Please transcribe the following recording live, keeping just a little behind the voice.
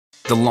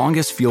The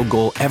longest field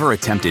goal ever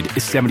attempted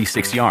is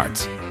 76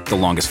 yards. The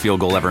longest field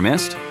goal ever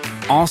missed?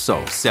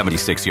 Also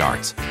 76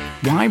 yards.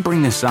 Why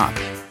bring this up?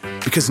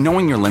 Because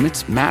knowing your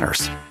limits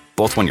matters,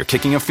 both when you're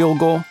kicking a field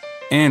goal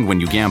and when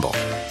you gamble.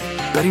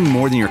 Betting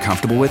more than you're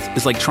comfortable with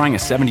is like trying a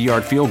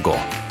 70-yard field goal.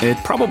 It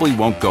probably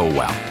won't go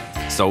well.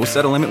 So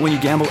set a limit when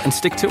you gamble and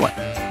stick to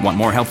it. Want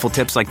more helpful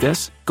tips like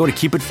this? Go to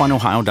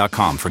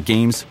keepitfunohio.com for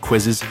games,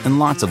 quizzes, and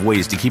lots of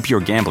ways to keep your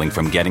gambling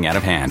from getting out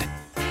of hand.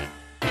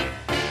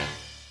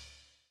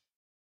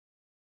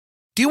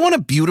 Do you want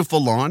a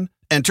beautiful lawn?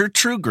 Enter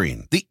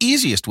TruGreen, the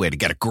easiest way to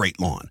get a great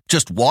lawn.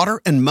 Just water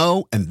and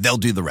mow, and they'll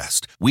do the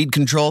rest. Weed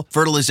control,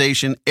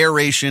 fertilization,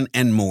 aeration,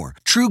 and more.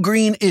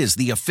 TruGreen is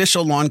the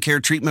official lawn care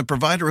treatment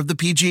provider of the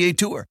PGA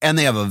Tour, and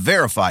they have a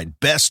verified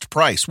best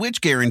price, which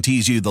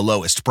guarantees you the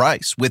lowest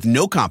price with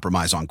no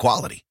compromise on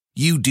quality.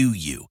 You do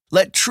you.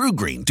 Let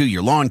TruGreen do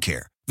your lawn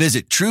care.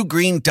 Visit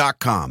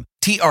TruGreen.com,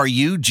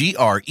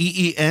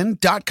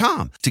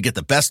 TruGreen.com, to get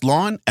the best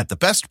lawn at the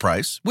best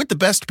price with the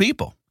best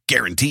people.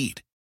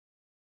 Guaranteed.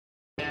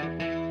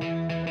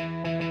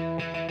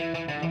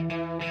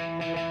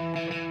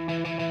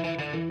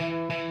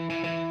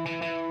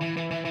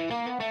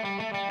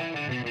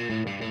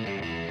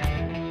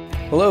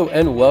 Hello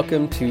and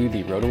welcome to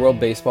the Roto-World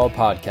Baseball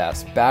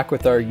Podcast, back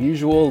with our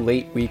usual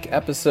late week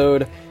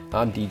episode.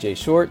 I'm DJ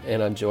Short,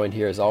 and I'm joined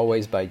here as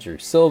always by Drew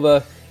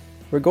Silva.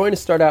 We're going to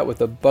start out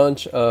with a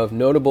bunch of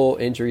notable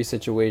injury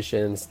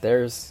situations.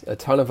 There's a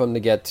ton of them to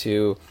get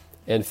to,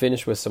 and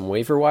finish with some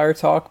waiver wire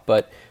talk,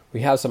 but we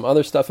have some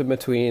other stuff in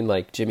between,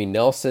 like Jimmy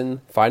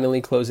Nelson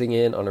finally closing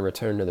in on a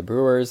return to the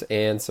Brewers,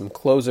 and some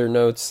closer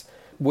notes.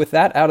 With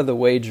that out of the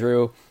way,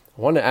 Drew,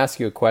 I want to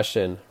ask you a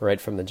question right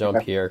from the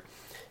jump here.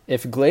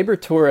 If Gleyber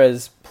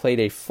Torres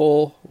played a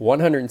full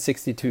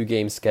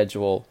 162-game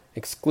schedule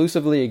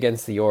exclusively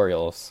against the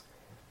Orioles,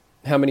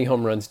 how many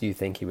home runs do you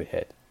think he would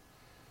hit?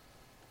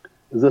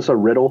 Is this a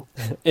riddle?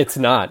 It's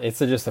not. It's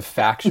just a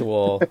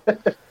factual...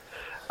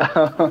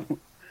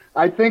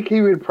 I think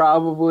he would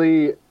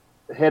probably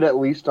hit at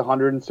least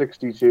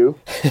 162.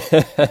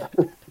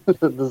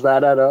 Does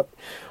that add up?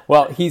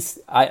 Well, he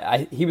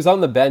was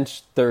on the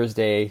bench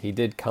Thursday. He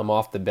did come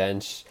off the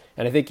bench,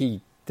 and I think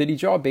did he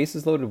draw a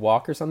bases loaded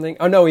walk or something?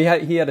 Oh no, he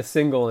had a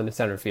single in the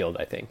center field,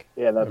 I think.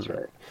 Yeah, that's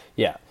right.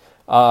 Yeah.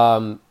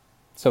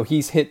 So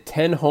he's hit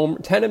 10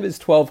 of his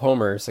 12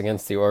 homers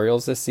against the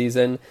Orioles this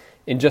season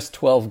in just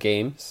 12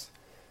 games.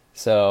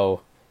 So,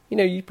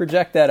 you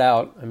project that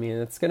out. I mean,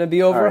 it's going to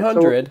be over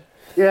 100.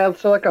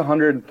 So like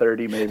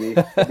 130 maybe.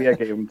 Maybe I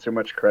gave him too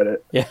much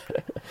credit. Yeah.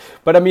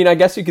 But I mean, I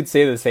guess you could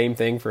say the same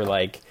thing for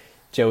like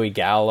Joey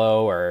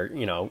Gallo or,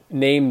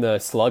 name the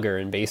slugger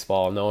in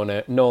baseball,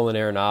 Nolan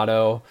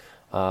Arenado.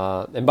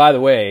 And by the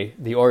way,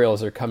 the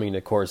Orioles are coming to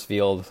Coors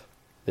Field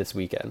this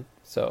weekend.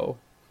 So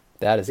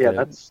that is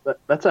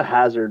that's a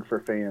hazard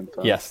for fans.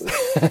 Honestly. Yes.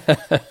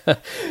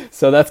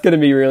 So that's going to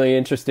be really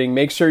interesting.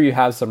 Make sure you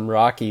have some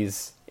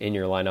Rockies in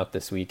your lineup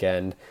this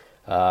weekend.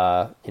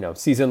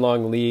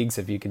 Season-long leagues,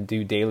 if you can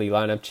do daily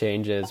lineup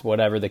changes,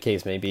 whatever the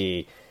case may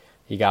be,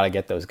 you got to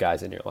get those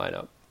guys in your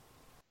lineup.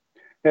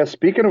 Yeah,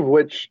 speaking of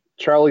which,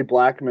 Charlie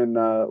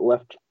Blackmon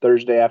left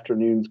Thursday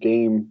afternoon's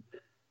game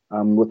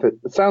with it.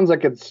 It sounds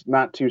like it's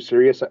not too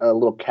serious, a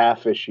little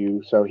calf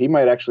issue, so he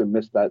might actually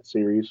miss that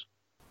series.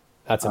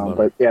 That's a bummer.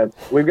 But yeah,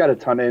 we've got a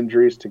ton of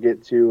injuries to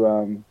get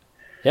to.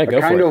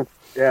 Go for it.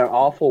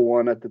 Awful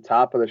one at the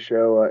top of the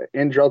show.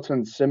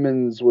 Andrelton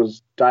Simmons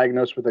was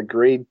diagnosed with a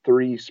grade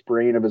 3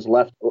 sprain of his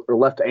left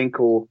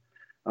ankle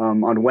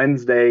on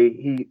Wednesday.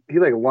 He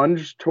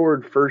lunged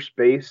toward first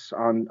base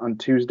on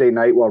Tuesday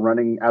night while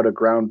running out a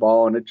ground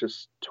ball, and it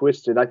just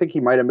twisted. I think he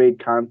might have made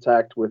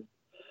contact with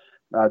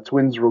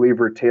Twins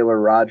reliever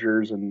Taylor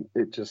Rogers, and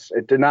it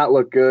did not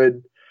look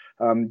good.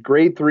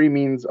 Grade 3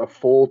 means a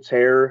full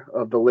tear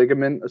of the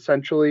ligament,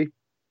 essentially.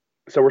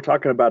 So we're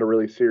talking about a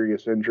really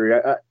serious injury.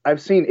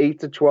 I've seen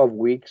 8 to 12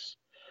 weeks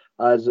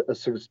as a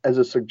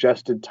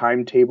suggested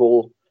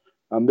timetable.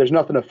 There's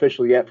nothing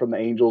official yet from the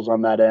Angels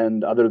on that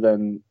end other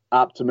than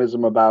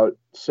optimism about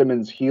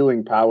Simmons'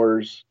 healing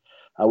powers,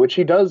 which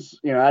he does,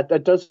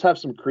 that does have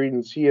some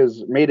credence. He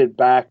has made it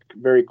back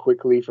very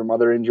quickly from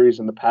other injuries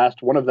in the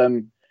past, one of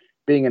them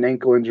being an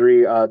ankle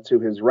injury to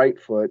his right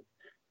foot.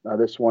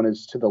 This one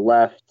is to the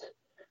left.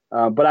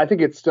 But I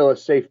think it's still a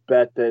safe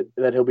bet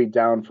that he'll be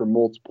down for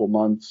multiple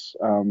months.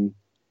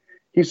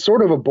 He's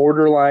sort of a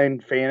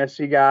borderline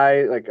fantasy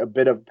guy, like a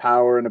bit of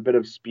power and a bit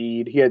of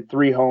speed. He had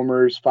 3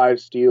 homers,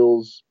 5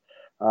 steals,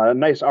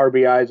 nice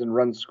RBIs and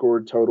runs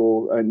scored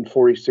total in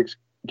 46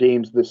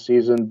 games this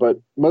season.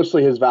 But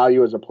mostly his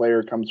value as a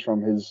player comes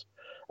from his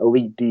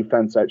elite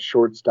defense at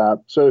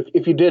shortstop. So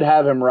if you did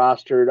have him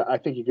rostered, I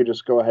think you could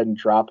just go ahead and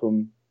drop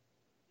him.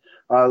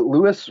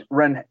 Luis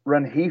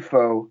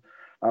Rengifo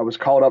was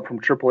called up from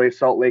AAA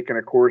Salt Lake in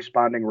a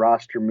corresponding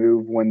roster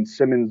move when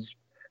Simmons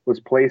was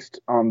placed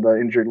on the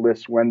injured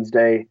list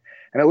Wednesday.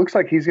 And it looks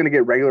like he's going to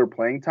get regular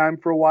playing time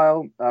for a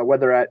while,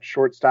 whether at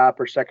shortstop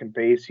or second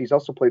base. He's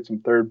also played some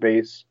third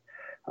base.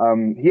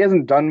 He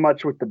hasn't done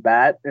much with the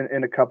bat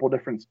in a couple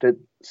different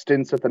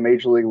stints at the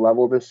major league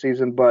level this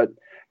season, but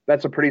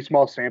that's a pretty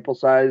small sample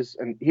size.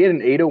 And he had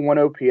an 801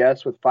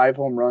 OPS with 5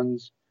 home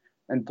runs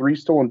and 3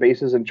 stolen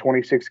bases in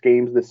 26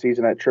 games this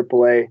season at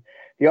AAA.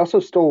 He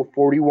also stole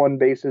 41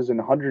 bases in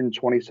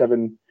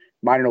 127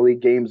 minor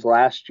league games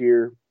last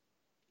year.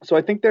 So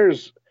I think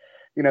there's,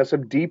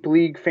 some deep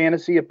league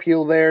fantasy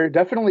appeal there.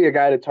 Definitely a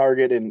guy to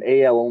target in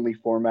AL only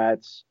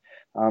formats.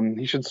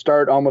 He should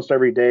start almost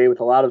every day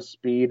with a lot of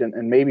speed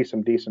and maybe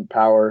some decent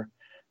power.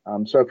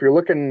 So if you're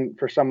looking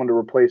for someone to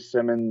replace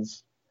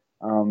Simmons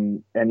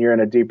and you're in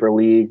a deeper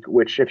league,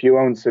 which if you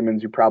own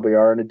Simmons, you probably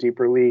are in a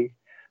deeper league,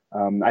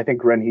 I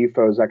think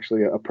Rengifo is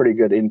actually a pretty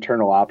good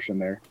internal option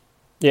there.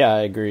 Yeah,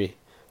 I agree.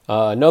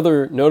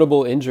 Another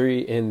notable injury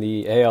in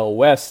the AL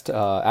West,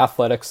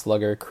 Athletics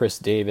slugger Chris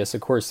Davis.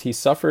 Of course, he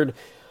suffered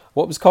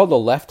what was called a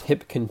left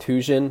hip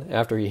contusion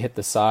after he hit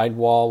the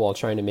sidewall while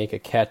trying to make a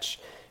catch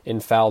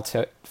in foul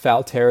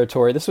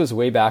territory. This was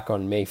way back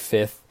on May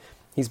 5th.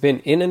 He's been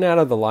in and out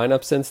of the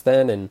lineup since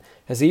then and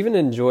has even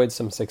enjoyed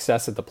some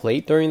success at the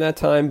plate during that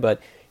time, but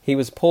he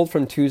was pulled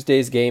from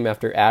Tuesday's game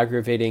after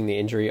aggravating the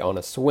injury on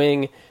a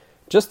swing.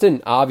 Just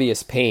an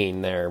obvious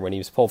pain there when he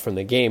was pulled from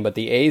the game, but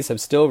the A's have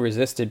still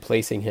resisted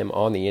placing him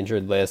on the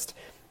injured list.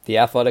 The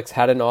Athletics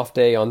had an off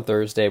day on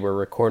Thursday. We're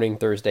recording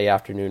Thursday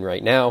afternoon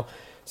right now.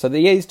 So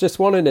the A's just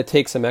wanted to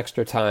take some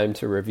extra time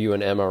to review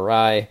an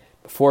MRI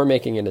before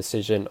making a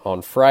decision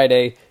on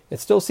Friday. It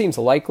still seems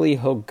likely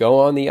he'll go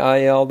on the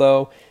IL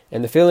though,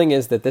 and the feeling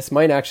is that this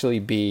might actually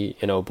be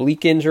an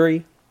oblique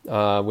injury,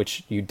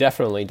 which you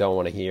definitely don't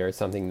want to hear. It's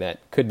something that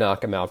could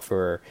knock him out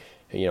for,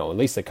 at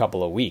least a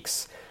couple of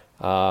weeks.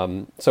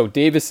 So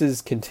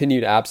Davis's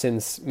continued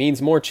absence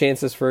means more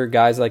chances for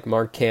guys like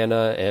Mark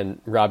Canha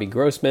and Robbie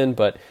Grossman,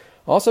 but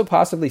also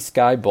possibly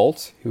Skye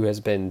Bolt, who has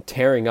been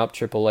tearing up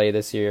AAA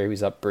this year. He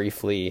was up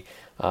briefly,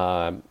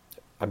 I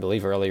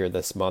believe earlier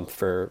this month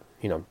for,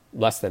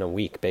 less than a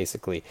week,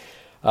 basically.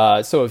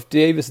 So if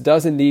Davis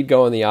does indeed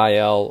go on the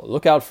IL,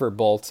 look out for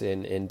Bolt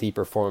in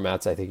deeper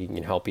formats. I think he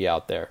can help you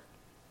out there.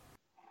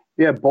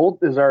 Yeah, Bolt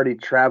is already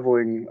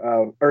traveling,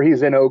 or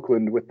he's in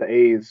Oakland with the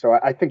A's, so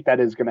I think that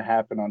is going to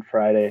happen on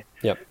Friday.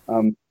 Yep.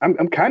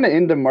 I'm kind of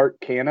into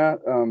Mark Canha.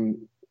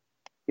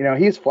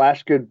 He's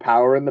flashed good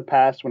power in the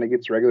past when he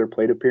gets regular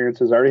plate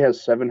appearances. Already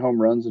has 7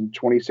 home runs in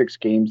 26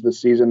 games this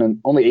season, and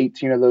only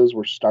 18 of those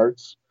were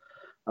starts.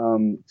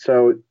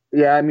 So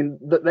yeah, I mean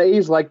the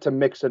A's like to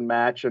mix and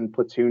match and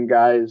platoon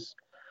guys.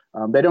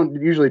 They don't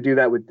usually do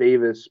that with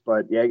Davis,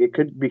 but yeah, it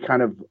could be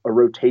kind of a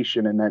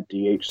rotation in that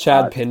DH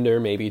Chad spot. Pinder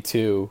maybe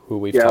too, who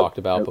we've talked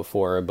about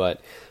before. But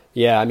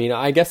yeah, I mean,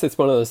 I guess it's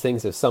one of those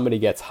things. If somebody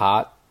gets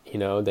hot,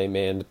 they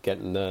may end up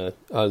getting a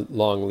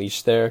long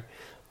leash there.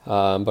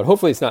 But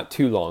hopefully it's not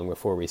too long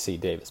before we see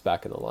Davis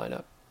back in the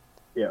lineup.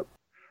 Yeah.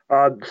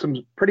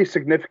 Some pretty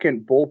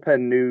significant bullpen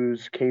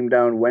news came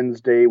down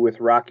Wednesday with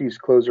Rockies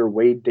closer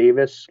Wade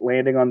Davis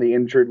landing on the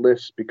injured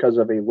list because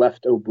of a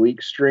left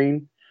oblique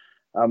strain.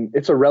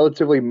 It's a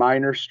relatively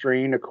minor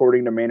strain,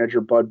 according to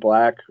manager Bud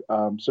Black.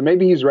 So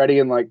maybe he's ready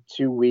in like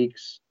 2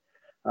 weeks,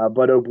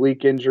 but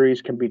oblique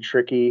injuries can be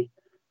tricky.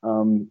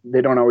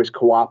 They don't always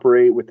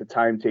cooperate with the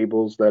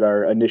timetables that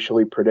are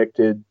initially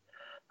predicted.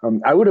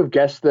 I would have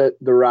guessed that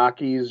the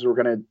Rockies were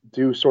going to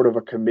do sort of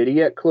a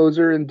committee at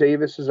closer in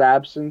Davis's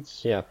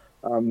absence. Yeah.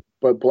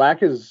 But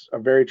Black is a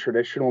very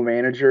traditional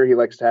manager. He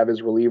likes to have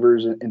his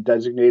relievers in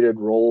designated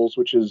roles,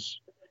 which is,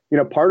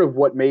 part of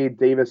what made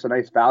Davis a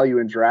nice value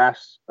in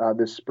drafts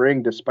this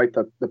spring, despite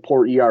the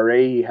poor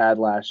ERA he had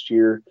last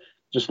year.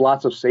 Just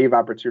lots of save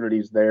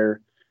opportunities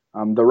there.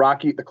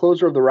 The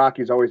closer of the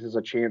Rockies always has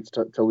a chance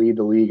to lead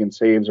the league in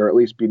saves, or at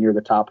least be near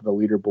the top of the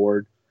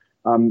leaderboard.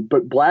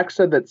 But Black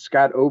said that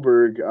Scott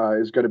Oberg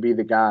is going to be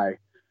the guy.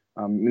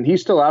 And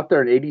he's still out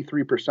there in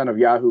 83% of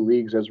Yahoo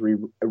leagues as we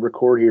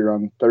record here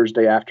on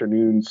Thursday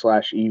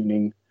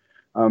afternoon/evening.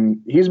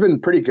 He's been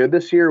pretty good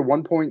this year,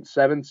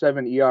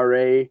 1.77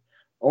 ERA,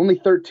 only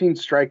 13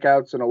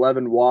 strikeouts and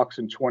 11 walks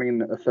in 20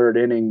 and a third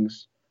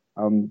innings.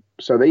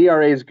 So the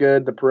ERA is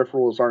good. The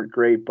peripherals aren't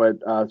great, but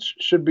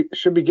should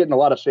be getting a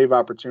lot of save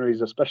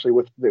opportunities, especially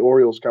with the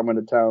Orioles coming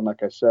to town,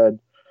 like I said.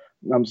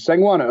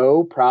 Seung-Won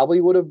Oh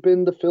probably would have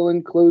been the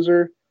fill-in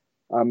closer,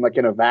 like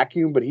in a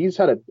vacuum, but he's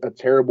had a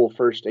terrible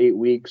first 8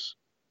 weeks.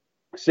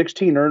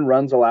 16 earned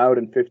runs allowed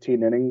in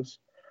 15 innings.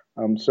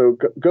 So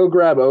go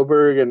grab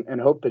Oberg and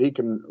hope that he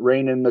can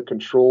rein in the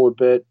control a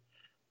bit.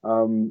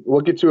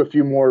 We'll get to a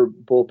few more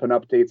bullpen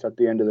updates at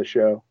the end of the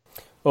show.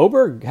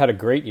 Oberg had a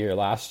great year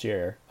last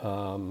year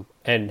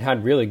and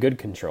had really good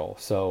control.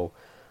 So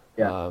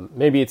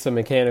maybe it's a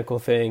mechanical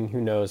thing, who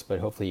knows, but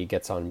hopefully he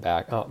gets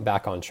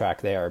back on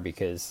track there,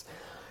 because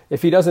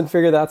if he doesn't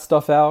figure that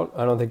stuff out,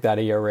 I don't think that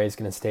ERA is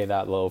going to stay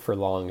that low for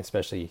long,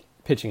 especially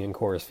pitching in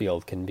Coors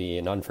Field can be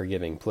an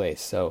unforgiving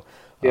place. So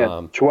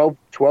 12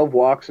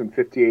 walks and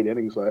 58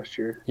 innings last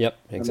year. Yep,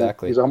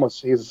 exactly. I mean,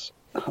 he's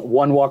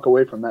 1 walk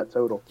away from that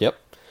total. Yep.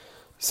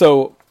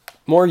 So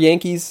more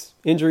Yankees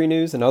injury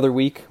news, another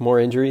week, more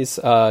injuries.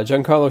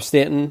 Giancarlo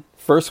Stanton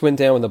First went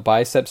down with a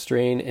bicep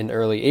strain in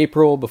early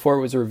April before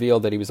it was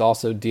revealed that he was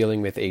also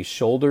dealing with a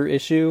shoulder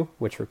issue,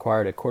 which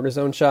required a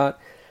cortisone shot.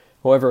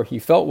 However, he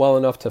felt well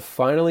enough to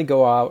finally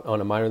go out on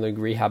a minor league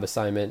rehab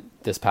assignment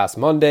this past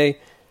Monday.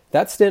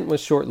 That stint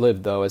was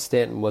short-lived, though, as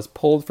Stanton was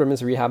pulled from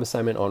his rehab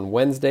assignment on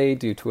Wednesday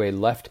due to a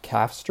left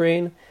calf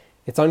strain.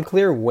 It's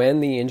unclear when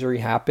the injury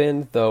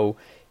happened, though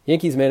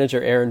Yankees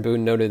manager Aaron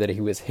Boone noted that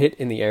he was hit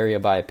in the area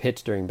by a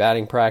pitch during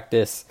batting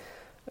practice.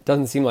 It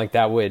doesn't seem like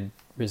that would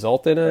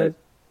result in a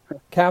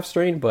calf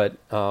strain, but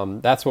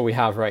that's what we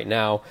have right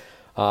now.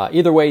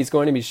 Either way, he's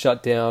going to be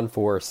shut down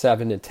for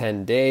 7 to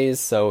 10 days,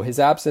 so his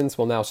absence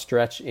will now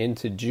stretch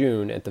into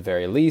June at the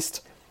very least.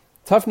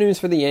 Tough news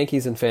for the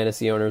Yankees and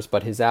fantasy owners,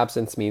 but his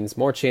absence means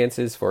more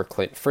chances for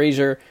Clint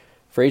Frazier.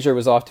 Frazier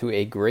was off to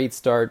a great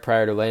start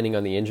prior to landing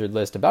on the injured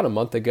list about a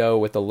month ago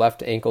with a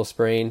left ankle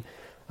sprain.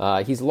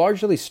 He's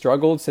largely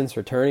struggled since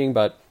returning,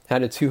 but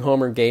had a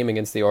 2-homer game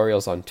against the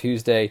Orioles on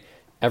Tuesday.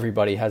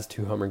 Everybody has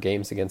 2-homer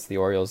games against the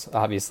Orioles,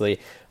 obviously.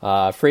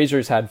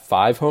 Frazier's had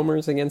 5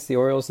 homers against the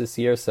Orioles this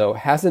year, so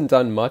hasn't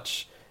done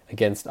much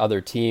against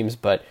other teams,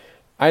 but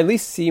I at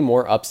least see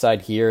more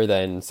upside here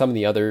than some of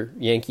the other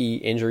Yankee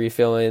injury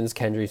fill-ins,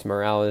 Kendrys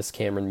Morales,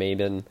 Cameron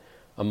Maybin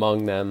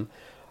among them.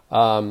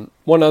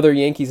 One other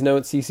Yankees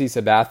note, CC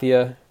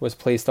Sabathia was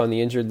placed on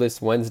the injured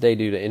list Wednesday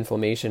due to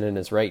inflammation in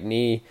his right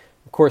knee.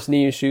 Of course,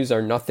 knee issues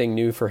are nothing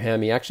new for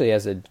him. He actually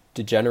has a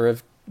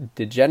degenerative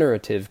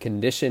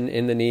condition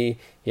in the knee.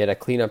 He had a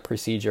cleanup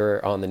procedure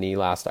on the knee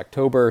last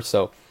October.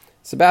 So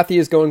Sabathia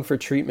is going for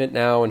treatment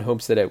now in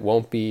hopes that it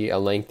won't be a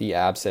lengthy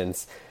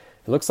absence.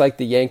 It looks like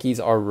the Yankees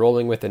are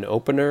rolling with an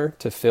opener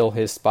to fill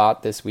his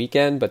spot this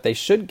weekend, but they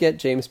should get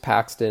James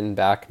Paxton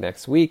back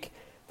next week.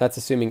 That's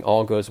assuming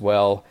all goes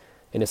well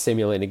in a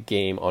simulated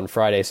game on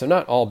Friday. So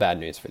not all bad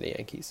news for the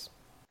Yankees.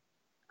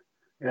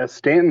 Yeah,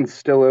 Stanton's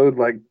still owed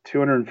like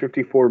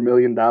 $254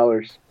 million.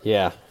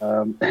 Yeah.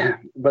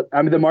 But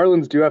I mean, the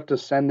Marlins do have to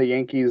send the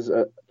Yankees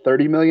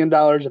 $30 million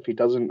if he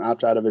doesn't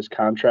opt out of his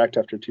contract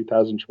after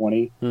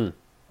 2020.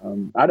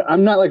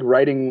 I'm not like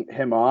writing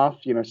him off.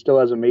 You know, still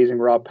has amazing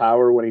raw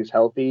power when he's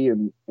healthy,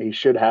 and he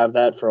should have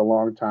that for a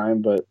long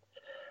time. But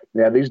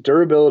yeah, these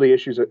durability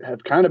issues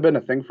have kind of been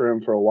a thing for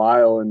him for a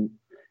while. And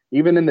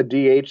even in the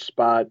DH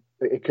spot,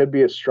 it could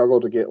be a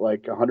struggle to get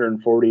like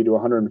 140 to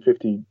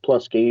 150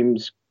 plus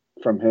games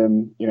from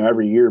him, you know,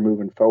 every year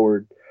moving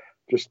forward.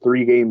 Just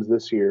 3 games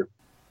this year.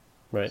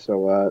 Right.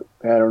 So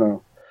I don't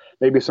know.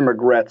 Maybe some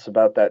regrets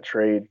about that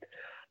trade.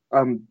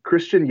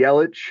 Christian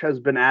Yelich has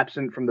been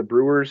absent from the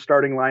Brewers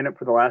starting lineup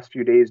for the last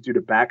few days due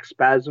to back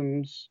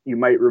spasms. You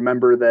might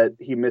remember that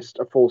he missed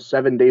a full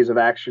 7 days of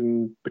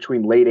action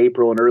between late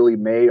April and early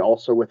May,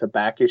 also with a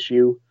back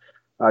issue.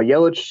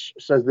 Yelich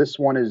says this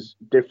one is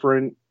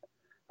different.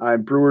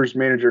 Brewers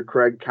manager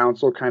Craig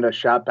Counsell kind of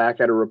shot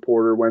back at a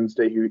reporter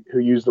Wednesday who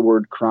used the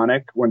word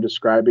chronic when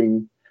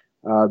describing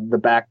the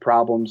back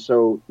problem.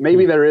 So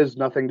maybe there is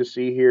nothing to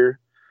see here.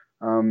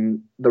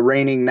 The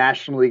reigning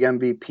National League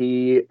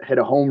MVP hit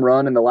a home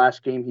run in the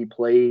last game he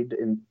played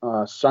in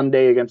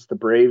Sunday against the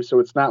Braves. So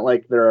it's not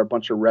like there are a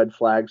bunch of red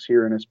flags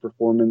here in his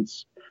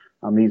performance.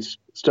 He's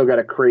still got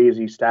a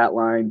crazy stat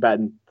line,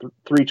 batting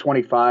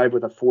 .325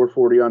 with a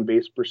 .440 on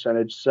base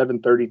percentage,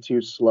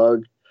 .732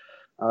 slug.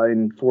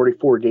 In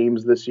 44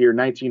 games this year,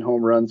 19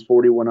 home runs,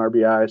 41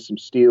 RBIs, some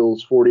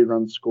steals, 40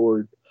 runs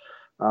scored.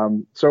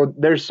 So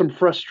there's some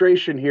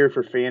frustration here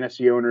for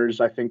fantasy owners,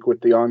 I think, with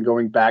the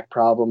ongoing back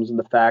problems and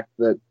the fact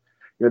that,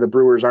 you know, the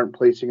Brewers aren't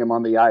placing him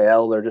on the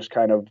IL. They're just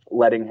kind of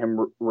letting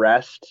him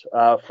rest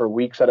for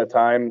weeks at a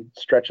time,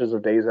 stretches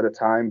of days at a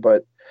time.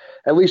 But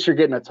at least you're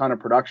getting a ton of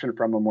production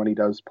from him when he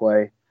does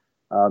play.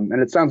 And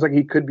it sounds like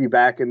he could be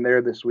back in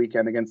there this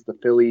weekend against the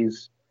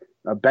Phillies.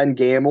 Ben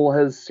Gamel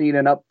has seen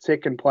an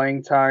uptick in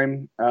playing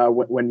time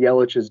when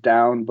Yelich is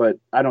down, but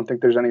I don't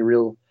think there's any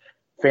real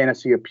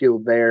fantasy appeal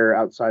there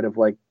outside of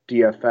like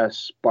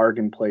DFS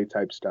bargain play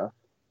type stuff.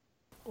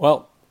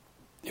 Well,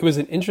 it was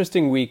an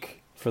interesting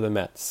week for the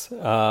Mets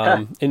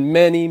in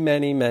many,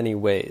 many, many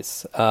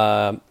ways.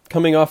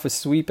 Coming off a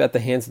sweep at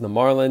the hands of the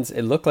Marlins,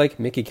 it looked like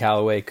Mickey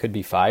Callaway could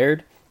be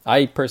fired.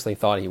 I personally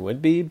thought he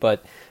would be,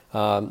 but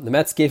the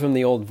Mets gave him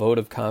the old vote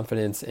of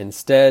confidence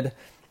instead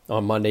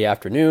on Monday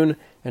afternoon.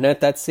 And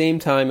at that same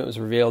time, it was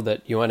revealed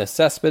that Yoenis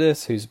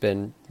Cespedes, who's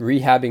been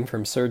rehabbing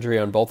from surgery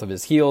on both of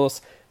his heels,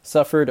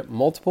 suffered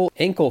multiple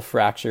ankle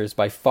fractures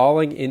by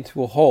falling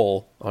into a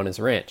hole on his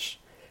ranch.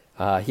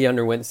 He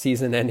underwent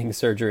season-ending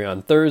surgery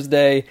on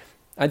Thursday.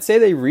 I'd say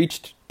they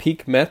reached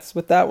peak Mets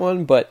with that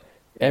one, but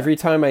every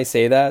time I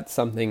say that,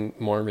 something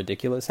more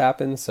ridiculous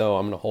happens, so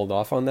I'm going to hold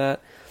off on that.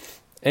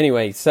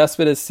 Anyway,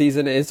 Cespedes'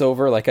 season is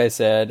over, like I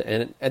said,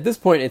 and at this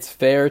point, it's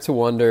fair to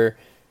wonder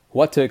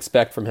what to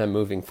expect from him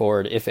moving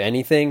forward, if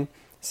anything.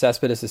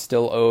 Cespedes is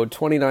still owed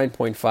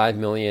 $29.5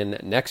 million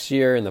next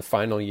year in the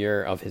final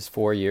year of his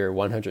 4-year,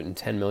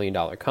 $110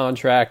 million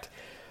contract.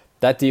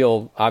 That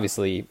deal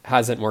obviously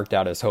hasn't worked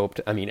out as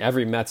hoped. I mean,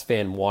 every Mets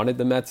fan wanted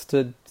the Mets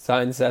to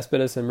sign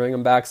Cespedes and bring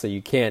him back, so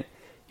you can't,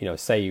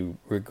 say you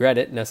regret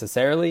it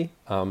necessarily.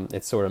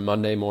 It's sort of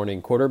Monday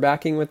morning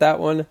quarterbacking with that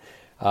one.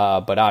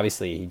 But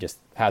obviously he just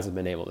hasn't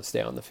been able to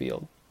stay on the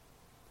field.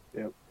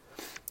 Yep.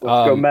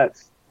 Let's go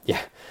Mets.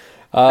 Yeah.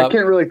 I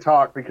can't really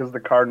talk because the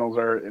Cardinals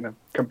are in a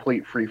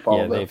complete free fall.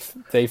 Yeah,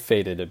 they've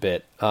faded a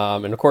bit.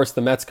 And of course,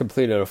 the Mets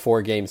completed a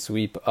 4-game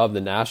sweep of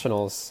the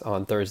Nationals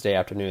on Thursday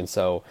afternoon.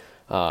 So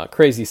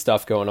crazy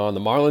stuff going on.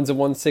 The Marlins have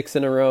won 6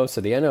 in a row.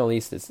 So the NL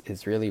East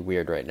is really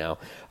weird right now.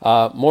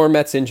 More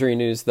Mets injury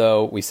news,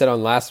 though. We said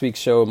on last week's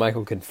show,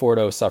 Michael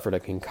Conforto suffered a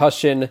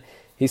concussion.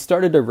 He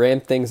started to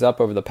ramp things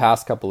up over the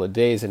past couple of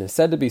days and is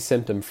said to be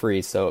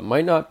symptom-free. So it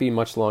might not be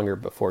much longer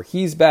before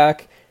he's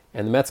back.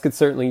 And the Mets could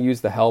certainly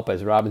use the help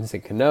as Robinson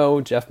Cano,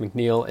 Jeff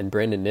McNeil, and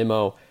Brandon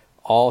Nimmo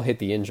all hit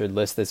the injured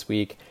list this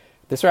week.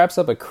 This wraps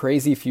up a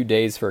crazy few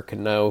days for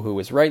Cano, who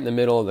was right in the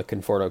middle of the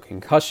Conforto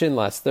concussion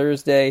last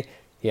Thursday.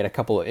 He had a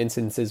couple of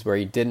instances where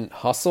he didn't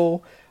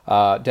hustle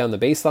down the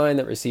baseline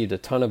that received a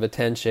ton of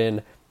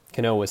attention.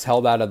 Cano was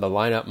held out of the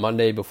lineup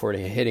Monday before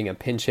hitting a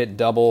pinch hit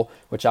double,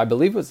 which I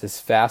believe was his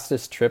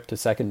fastest trip to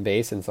second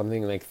base in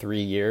something like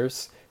 3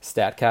 years,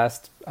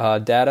 StatCast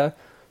data.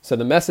 So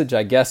the message,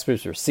 I guess,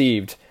 was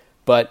received.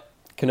 But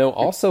Cano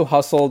also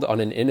hustled on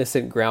an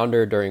innocent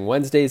grounder during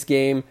Wednesday's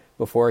game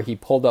before he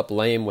pulled up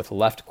lame with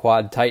left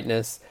quad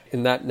tightness,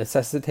 and that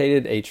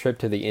necessitated a trip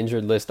to the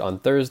injured list on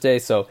Thursday.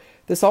 So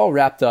this all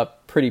wrapped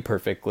up pretty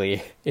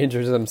perfectly.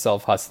 Injures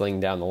himself hustling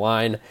down the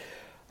line.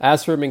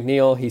 As for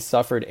McNeil, he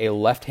suffered a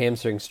left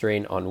hamstring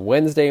strain on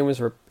Wednesday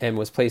and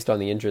was placed on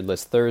the injured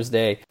list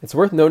Thursday. It's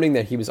worth noting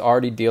that he was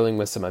already dealing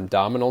with some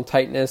abdominal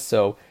tightness,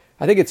 so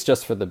I think it's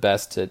just for the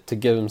best to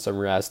give him some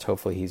rest.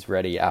 Hopefully he's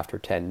ready after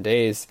 10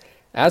 days.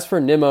 As for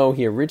Nimmo,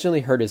 he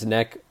originally hurt his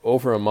neck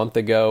over a month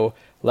ago,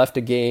 left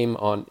a game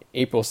on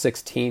April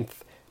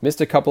 16th,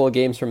 missed a couple of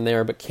games from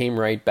there, but came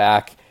right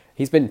back.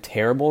 He's been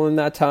terrible in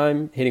that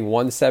time, hitting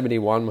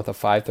 171 with a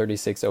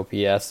 536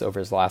 OPS over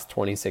his last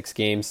 26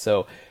 games.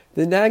 So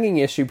the nagging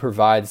issue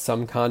provides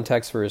some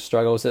context for his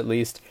struggles at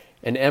least.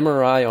 An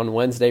MRI on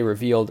Wednesday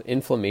revealed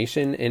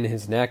inflammation in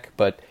his neck,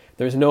 but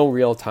there's no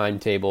real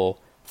timetable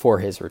for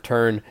his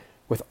return.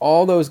 With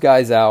all those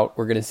guys out,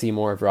 we're going to see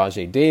more of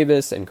Rajay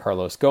Davis and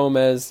Carlos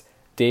Gomez.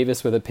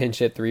 Davis with a pinch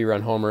hit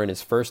 3-run homer in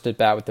his first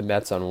at-bat with the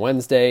Mets on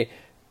Wednesday.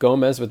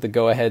 Gomez with the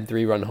go-ahead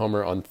 3-run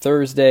homer on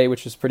Thursday,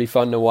 which was pretty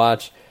fun to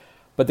watch.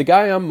 But the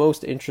guy I'm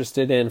most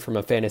interested in from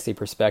a fantasy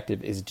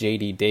perspective is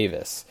J.D.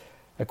 Davis.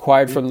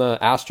 Acquired from the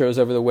Astros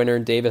over the winter,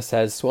 Davis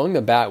has swung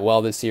the bat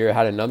well this year,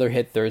 had another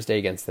hit Thursday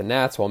against the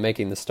Nats while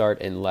making the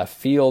start in left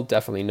field.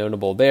 Definitely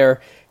notable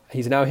there.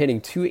 He's now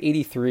hitting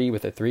 .283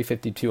 with a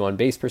 .352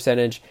 on-base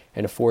percentage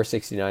and a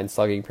 .469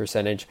 slugging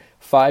percentage.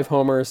 5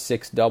 homers,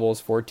 6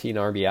 doubles, 14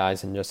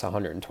 RBIs, and just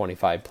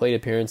 125 plate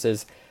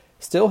appearances.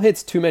 Still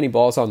hits too many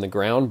balls on the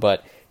ground,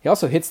 but he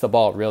also hits the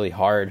ball really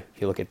hard.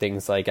 If you look at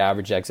things like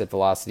average exit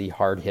velocity,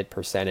 hard hit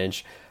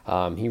percentage,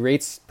 he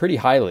rates pretty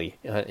highly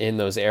in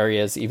those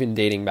areas, even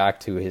dating back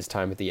to his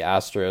time with the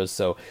Astros.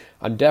 So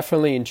I'm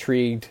definitely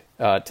intrigued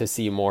to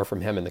see more from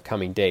him in the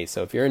coming days.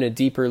 So if you're in a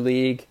deeper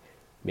league,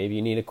 maybe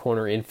you need a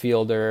corner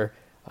infielder,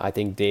 I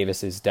think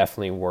Davis is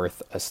definitely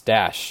worth a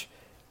stash.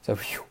 So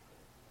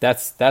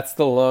that's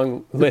the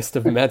long list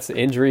of Mets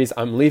injuries.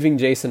 I'm leaving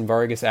Jason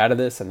Vargas out of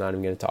this. I'm not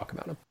even going to talk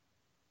about him.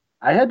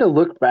 I had to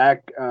look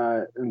back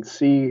and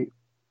see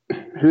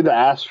who the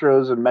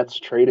Astros and Mets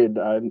traded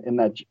in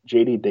that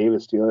J.D.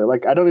 Davis deal.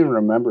 Like, I don't even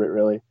remember it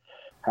really.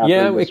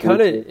 Yeah,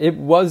 it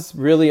was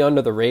really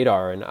under the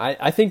radar. And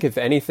I think if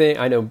anything,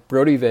 I know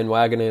Brody Van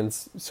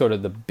Wagenen's sort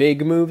of the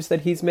big moves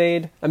that he's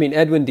made. I mean,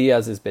 Edwin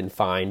Diaz has been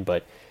fine,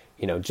 but,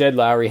 you know, Jed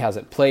Lowry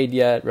hasn't played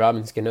yet.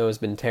 Robinson Cano has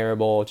been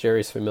terrible.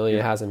 Jeurys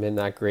Familia hasn't been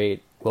that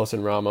great.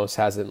 Wilson Ramos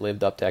hasn't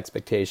lived up to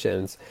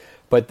expectations.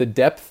 But the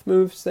depth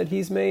moves that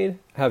he's made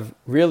have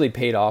really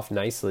paid off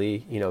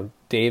nicely. You know,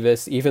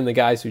 Davis, even the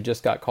guys who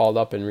just got called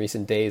up in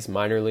recent days,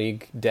 minor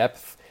league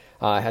depth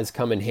has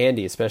come in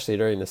handy, especially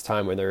during this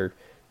time where they're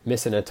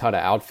missing a ton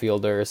of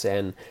outfielders.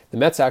 And the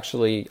Mets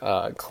actually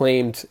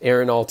claimed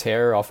Aaron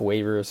Altair off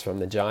waivers from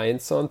the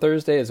Giants on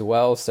Thursday as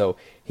well. So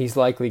he's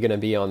likely going to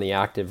be on the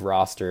active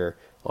roster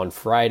on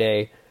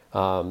Friday.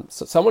 So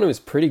someone who was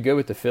pretty good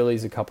with the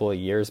Phillies a couple of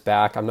years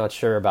back. I'm not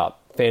sure about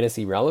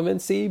fantasy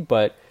relevancy,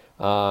 but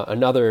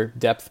another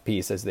depth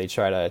piece as they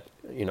try to,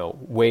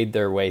 wade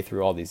their way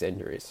through all these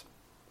injuries.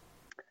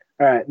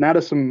 All right, now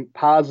to some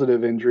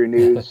positive injury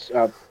news.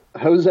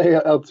 Jose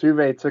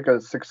Altuve took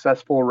a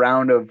successful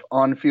round of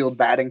on-field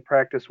batting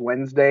practice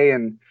Wednesday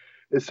and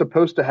is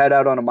supposed to head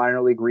out on a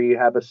minor league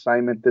rehab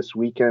assignment this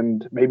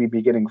weekend, maybe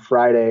beginning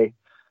Friday.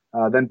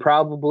 Then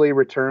probably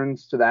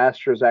returns to the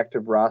Astros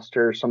active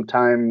roster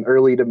sometime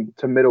early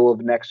to middle of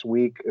next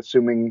week,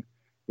 assuming,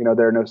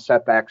 there are no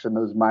setbacks in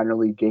those minor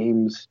league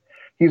games.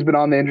 He's been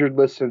on the injured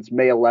list since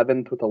May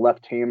 11th with a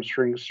left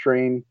hamstring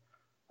strain.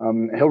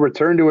 He'll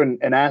return to an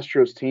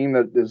Astros team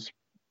that is,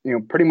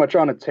 pretty much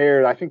on a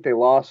tear. I think they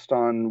lost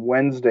on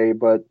Wednesday,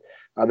 but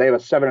they have a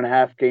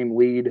 7.5 game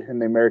lead in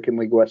the American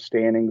League West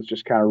standings,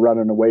 just kind of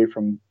running away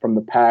from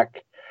the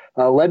pack.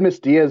 Ledmus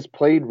Diaz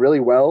played really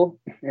well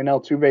in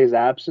Altuve's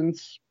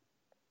absence.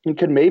 He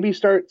could maybe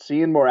start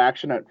seeing more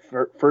action at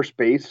first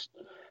base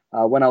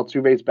when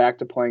Altuve's back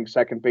to playing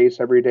second base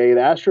every day.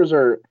 The Astros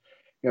are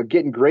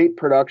getting great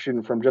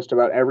production from just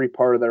about every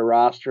part of their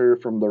roster,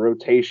 from the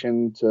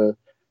rotation to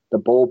the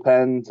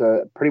bullpen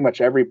to pretty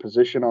much every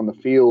position on the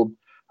field,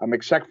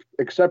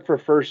 except for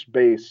first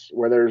base,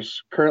 where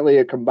there's currently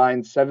a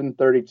combined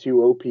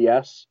 732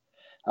 OPS.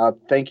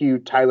 Thank you,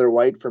 Tyler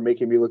White, for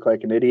making me look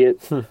like an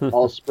idiot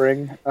all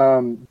spring.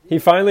 He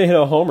finally hit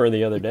a homer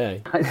the other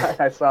day.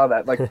 I saw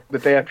that, like the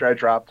day after I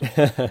dropped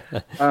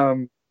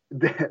him.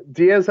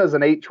 Diaz has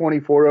an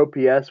 824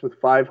 OPS with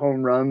 5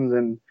 home runs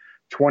and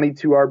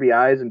 22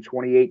 RBIs in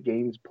 28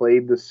 games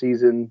played this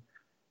season.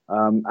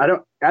 I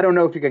don't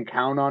know if you can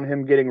count on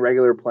him getting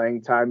regular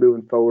playing time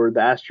moving forward.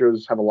 The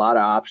Astros have a lot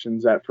of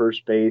options at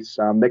first base.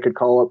 They could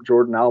call up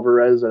Jordan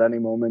Alvarez at any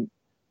moment.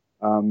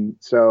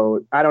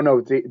 So I don't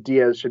know if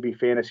Diaz should be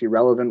fantasy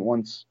relevant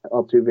once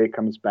Altuve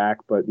comes back,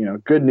 but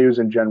good news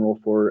in general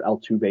for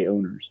Altuve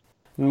owners.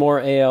 More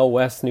AL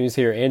West news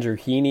here. Andrew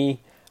Heaney.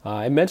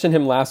 I mentioned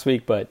him last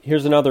week, but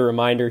here's another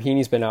reminder.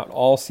 Heaney's been out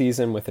all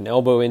season with an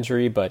elbow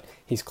injury, but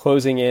he's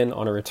closing in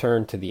on a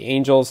return to the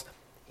Angels.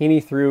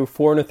 Heaney threw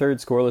 4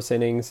 1/3 scoreless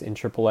innings in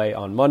AAA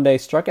on Monday,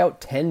 struck out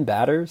 10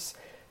 batters,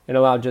 and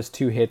allowed just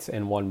 2 hits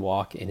and 1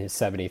 walk in his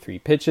 73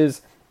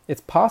 pitches.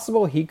 It's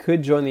possible he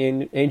could join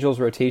the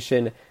Angels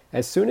rotation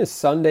as soon as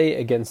Sunday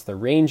against the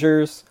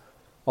Rangers.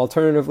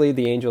 Alternatively,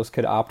 the Angels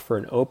could opt for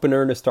an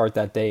opener to start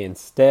that day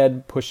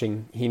instead,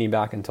 pushing Heaney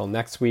back until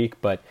next week,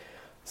 but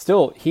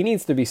still, he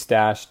needs to be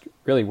stashed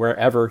really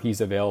wherever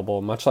he's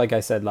available, much like I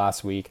said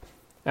last week.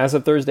 As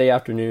of Thursday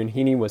afternoon,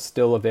 Heaney was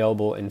still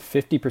available in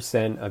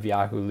 50% of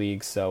Yahoo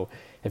leagues, so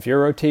if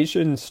your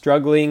rotation's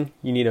struggling,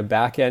 you need a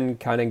back-end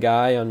kind of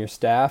guy on your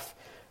staff,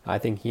 I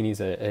think Heaney's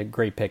a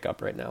great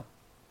pickup right now.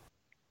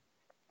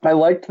 I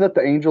liked that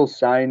the Angels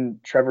signed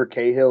Trevor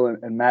Cahill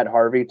and Matt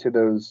Harvey to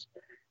those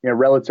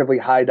relatively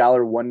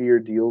high-dollar one-year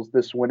deals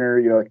this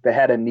winter. Like they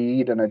had a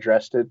need and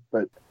addressed it,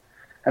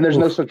 and there's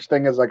no such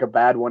thing as like a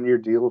bad one-year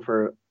deal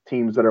for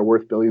teams that are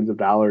worth billions of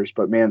dollars.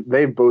 But man,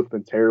 they've both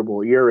been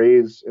terrible.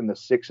 ERAs in the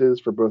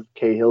 6s for both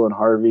Cahill and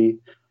Harvey.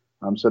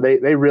 So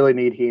they really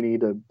need Heaney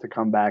to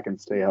come back and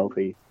stay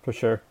healthy. For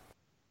sure.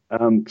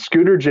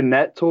 Scooter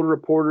Gennett told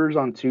reporters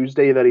on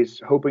Tuesday that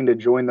he's hoping to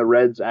join the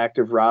Reds'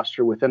 active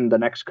roster within the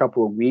next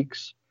couple of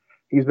weeks.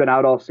 He's been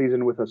out all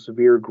season with a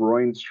severe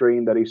groin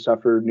strain that he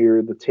suffered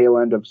near the tail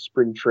end of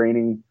spring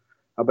training.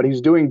 But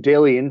he's doing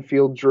daily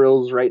infield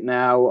drills right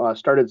now,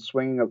 started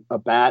swinging a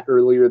bat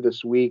earlier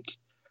this week,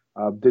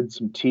 did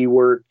some tee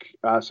work.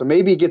 So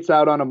maybe he gets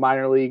out on a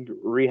minor league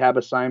rehab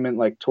assignment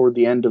like toward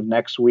the end of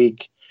next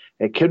week.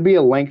 It could be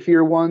a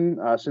lengthier one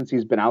since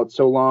he's been out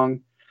so long.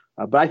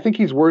 But I think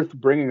he's worth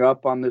bringing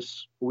up on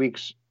this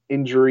week's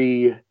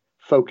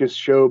injury-focused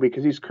show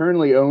because he's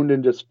currently owned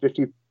in just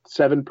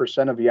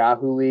 57% of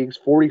Yahoo leagues,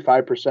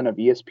 45% of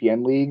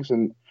ESPN leagues,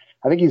 and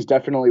I think he's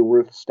definitely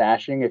worth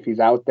stashing if he's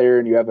out there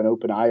and you have an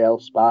open IL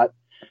spot.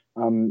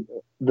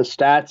 The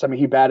stats,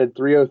 he batted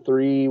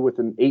 .303 with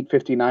an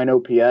 .859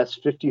 OPS,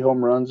 50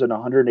 home runs, and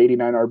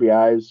 189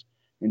 RBIs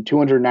in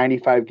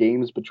 295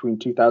 games between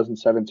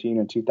 2017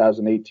 and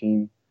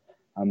 2018.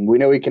 We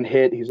know he can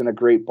hit. He's in a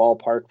great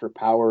ballpark for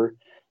power.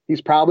 He's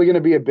probably going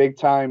to be a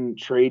big-time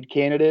trade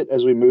candidate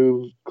as we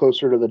move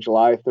closer to the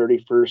July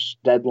 31st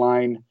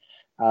deadline,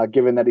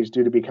 given that he's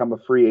due to become a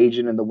free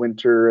agent in the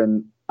winter.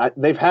 And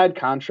they've had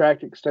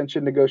contract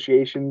extension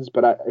negotiations,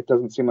 but it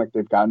doesn't seem like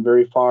they've gotten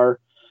very far.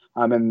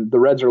 And the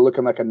Reds are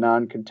looking like a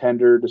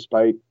non-contender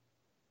despite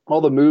all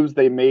the moves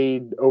they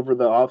made over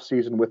the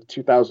offseason with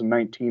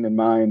 2019 in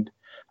mind.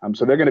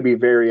 So they're going to be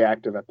very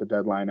active at the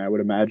deadline, I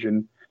would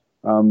imagine.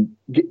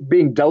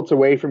 Being dealt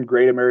away from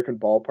Great American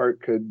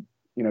Ballpark could,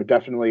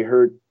 definitely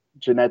hurt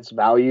Gennett's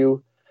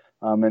value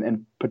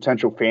and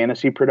potential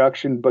fantasy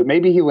production. But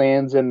maybe he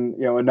lands in,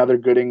 another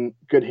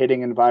good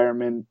hitting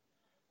environment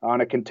on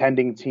a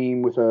contending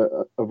team with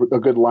a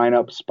good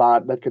lineup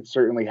spot. That could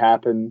certainly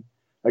happen.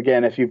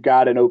 Again, if you've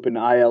got an open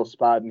IL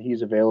spot and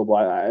he's available,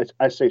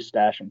 I say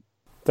stash him.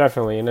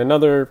 Definitely. And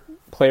another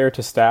player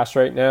to stash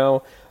right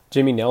now,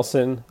 Jimmy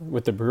Nelson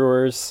with the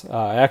Brewers.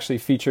 I actually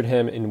featured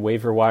him in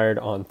Waiver Wired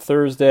on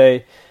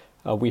Thursday.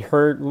 We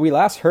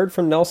last heard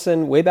from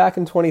Nelson way back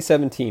in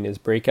 2017, his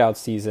breakout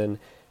season.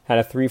 Had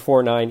a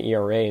 3.49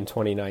 ERA in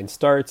 29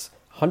 starts,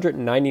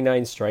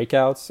 199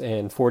 strikeouts,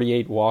 and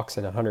 48 walks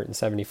in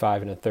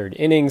 175 1/3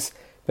 innings.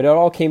 But it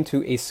all came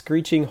to a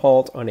screeching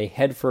halt on a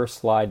headfirst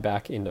slide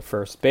back into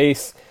first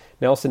base.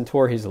 Nelson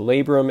tore his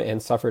labrum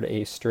and suffered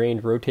a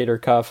strained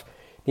rotator cuff.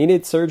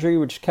 Needed surgery,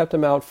 which kept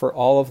him out for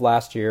all of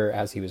last year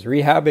as he was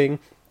rehabbing.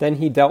 Then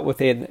he dealt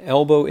with an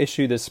elbow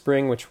issue this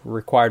spring, which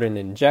required an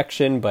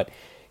injection, but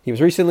he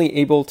was recently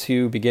able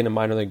to begin a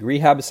minor league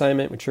rehab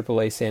assignment with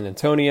AAA San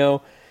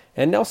Antonio.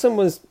 And Nelson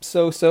was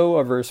so-so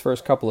over his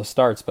first couple of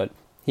starts, but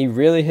he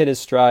really hit his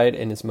stride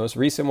in his most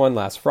recent one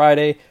last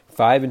Friday,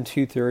 5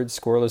 2/3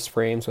 scoreless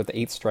frames with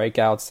 8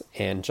 strikeouts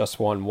and just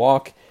 1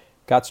 walk.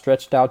 Got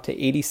stretched out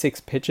to 86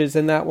 pitches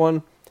in that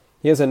one.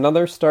 He has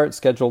another start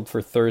scheduled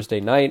for Thursday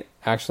night,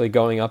 actually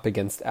going up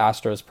against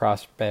Astros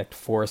prospect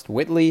Forrest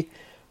Whitley.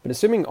 But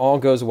assuming all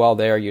goes well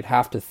there, you'd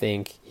have to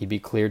think he'd be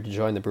cleared to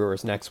join the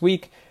Brewers next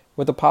week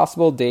with a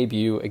possible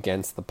debut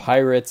against the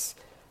Pirates.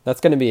 That's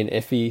going to be an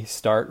iffy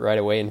start right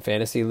away in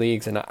fantasy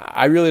leagues, and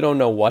I really don't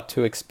know what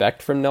to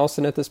expect from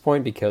Nelson at this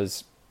point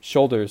because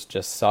shoulders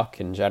just suck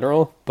in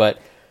general, but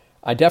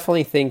I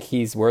definitely think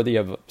he's worthy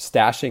of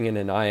stashing in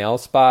an IL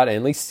spot and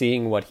at least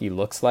seeing what he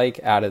looks like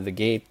out of the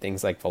gate,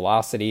 things like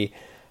velocity.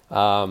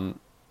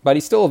 But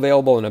he's still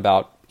available in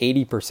about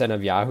 80%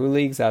 of Yahoo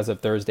leagues as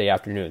of Thursday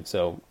afternoon,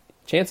 so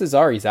chances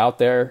are he's out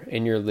there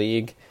in your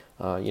league.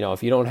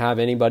 If you don't have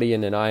anybody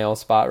in an IL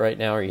spot right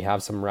now or you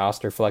have some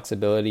roster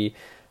flexibility,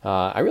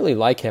 I really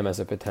like him as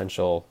a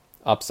potential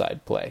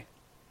upside play.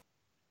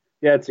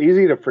 Yeah, it's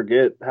easy to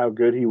forget how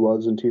good he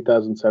was in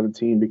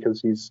 2017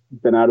 because he's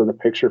been out of the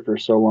picture for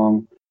so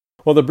long.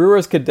 Well, the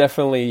Brewers could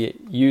definitely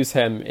use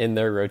him in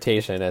their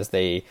rotation as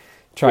they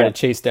try to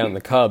chase down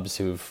the Cubs,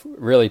 who've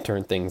really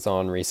turned things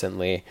on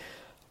recently.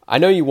 I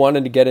know you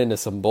wanted to get into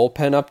some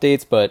bullpen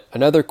updates, but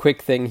another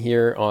quick thing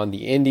here on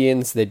the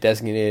Indians. They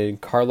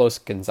designated Carlos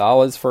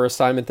Gonzalez for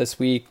assignment this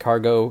week.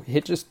 Cargo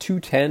hit just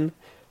 .210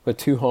 with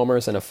 2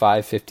 homers and a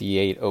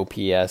 .558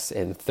 OPS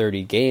in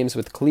 30 games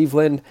with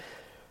Cleveland.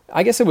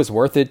 I guess it was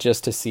worth it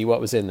just to see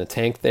what was in the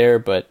tank there,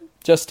 but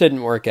just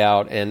didn't work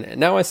out. And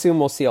now I assume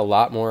we'll see a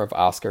lot more of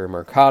Oscar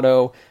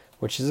Mercado,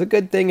 which is a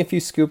good thing if you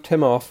scooped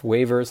him off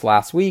waivers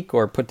last week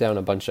or put down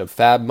a bunch of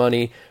fab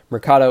money.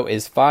 Mercado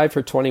is 5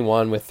 for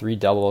 21 with 3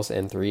 doubles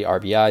and 3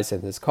 RBIs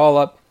in his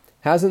call-up.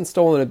 Hasn't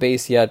stolen a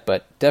base yet,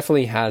 but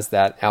definitely has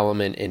that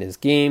element in his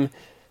game.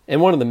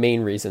 And one of the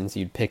main reasons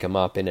you'd pick him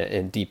up in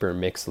a deeper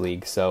mixed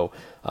league. So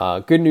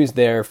good news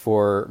there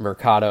for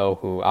Mercado,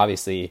 who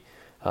obviously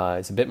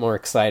is a bit more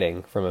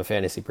exciting from a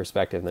fantasy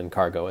perspective than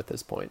Cargo at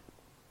this point.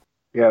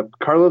 Yeah,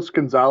 Carlos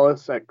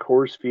Gonzalez at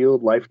Coors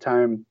Field,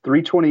 lifetime,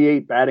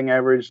 328 batting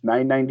average,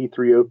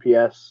 993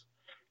 OPS,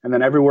 and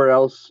then everywhere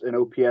else in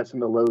OPS in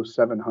the low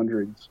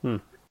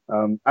 700s.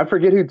 I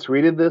forget who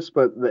tweeted this,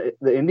 but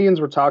the Indians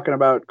were talking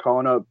about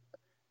calling up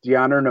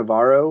Dioner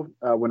Navarro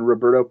when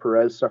Roberto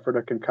Perez suffered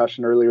a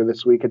concussion earlier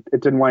this week. It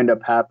didn't wind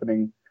up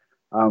happening.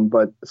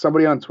 But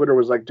somebody on Twitter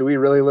was like, do we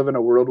really live in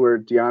a world where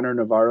Dioner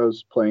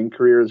Navarro's playing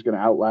career is going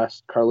to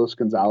outlast Carlos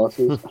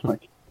Gonzalez's? I'm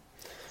like,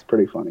 it's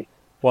pretty funny.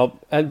 Well,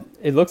 and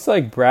it looks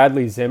like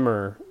Bradley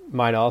Zimmer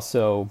might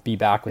also be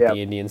back with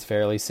the Indians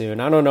fairly soon.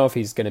 I don't know if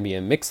he's going to be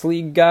a mixed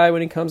league guy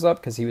when he comes up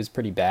because he was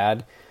pretty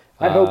bad.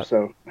 I hope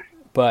so.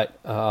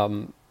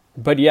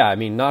 But yeah, I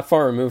mean, not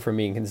far removed from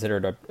being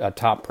considered a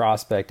top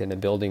prospect and a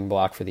building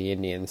block for the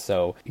Indians.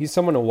 So he's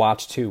someone to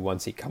watch too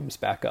once he comes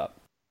back up.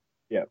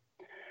 Yeah.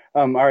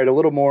 All right, a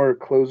little more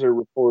closer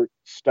report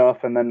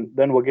stuff, and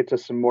then we'll get to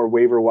some more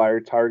waiver wire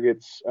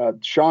targets.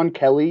 Sean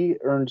Kelly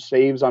earned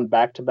saves on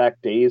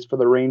back-to-back days for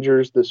the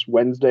Rangers this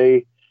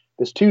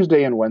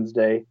Tuesday and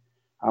Wednesday.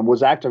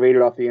 Was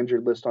activated off the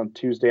injured list on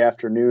Tuesday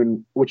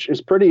afternoon, which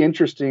is pretty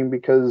interesting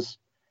because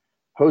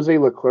Jose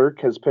Leclerc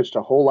has pitched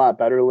a whole lot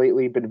better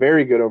lately, been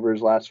very good over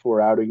his last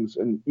 4 outings,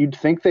 and you'd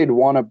think they'd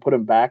want to put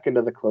him back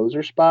into the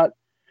closer spot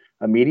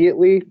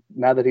immediately,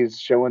 now that he's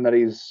showing that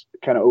he's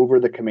kind of over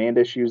the command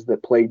issues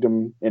that plagued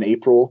him in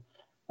April.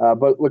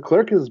 But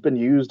Leclerc has been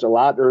used a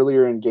lot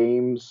earlier in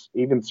games,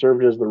 even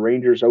served as the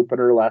Rangers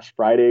opener last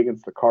Friday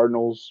against the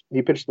Cardinals.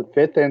 He pitched the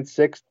 5th and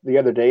 6th the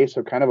other day,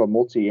 so kind of a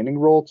multi-inning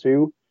role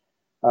too.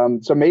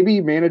 So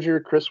maybe manager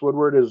Chris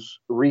Woodward is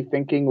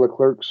rethinking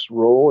Leclerc's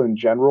role in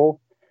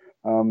general.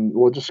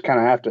 We'll just kind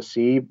of have to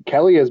see.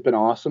 Kelly has been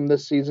awesome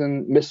this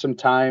season, missed some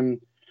time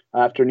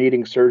after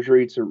needing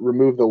surgery to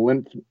remove the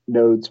lymph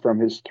nodes from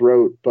his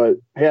throat, but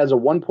he has a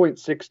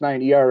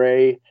 1.69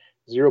 ERA,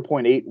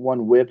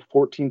 0.81 whip,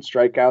 14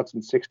 strikeouts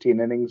in 16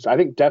 innings. I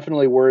think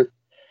definitely worth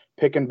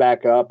picking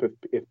back up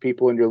if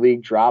people in your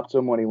league dropped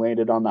him when he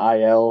landed on the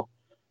IL.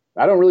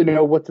 I don't really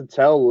know what to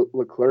tell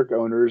Leclerc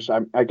owners.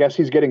 I guess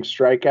he's getting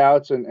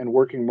strikeouts and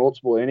working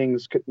multiple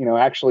innings,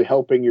 actually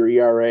helping your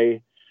ERA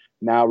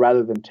now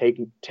rather than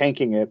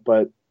tanking it,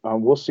 but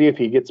we'll see if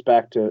he gets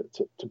back to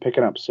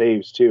picking up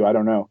saves too. I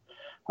don't know.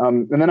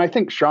 And then I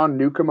think Sean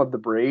Newcomb of the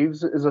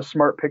Braves is a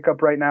smart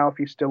pickup right now if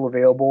he's still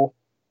available.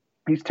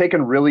 He's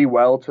taken really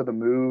well to the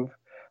move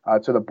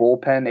to the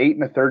bullpen. 8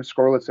 1/3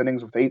 scoreless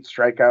innings with 8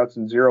 strikeouts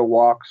and 0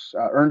 walks.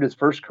 Earned his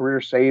first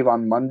career save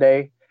on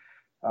Monday,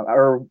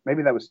 or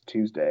maybe that was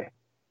Tuesday.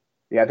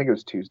 Yeah, I think it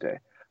was Tuesday.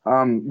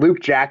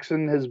 Luke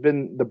Jackson has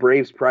been the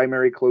Braves'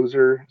 primary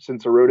closer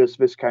since Arodys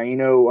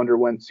Vizcaíno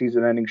underwent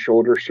season-ending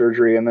shoulder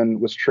surgery and then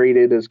was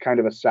traded as kind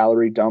of a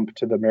salary dump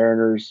to the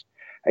Mariners.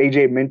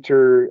 AJ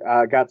Minter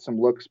got some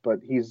looks, but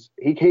he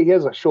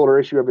has a shoulder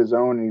issue of his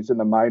own, and he's in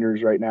the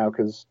minors right now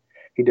because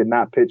he did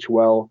not pitch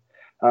well.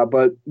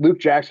 But Luke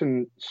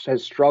Jackson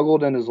has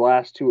struggled in his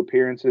last 2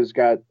 appearances,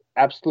 got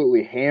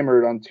absolutely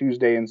hammered on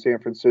Tuesday in San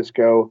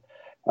Francisco.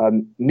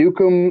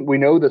 Newcomb, we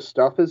know the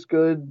stuff is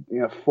good.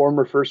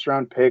 Former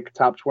first-round pick,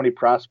 top 20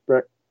 prospect.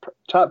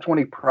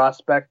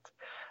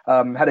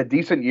 Had a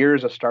decent year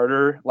as a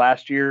starter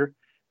last year,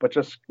 but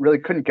just really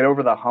couldn't get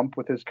over the hump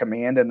with his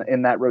command and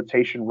in that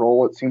rotation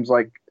role. It seems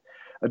like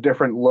a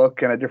different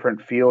look and a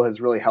different feel has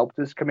really helped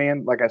his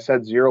command. Like I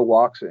said, 0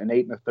 walks and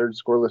 8 1/3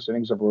 scoreless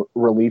innings of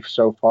relief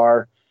so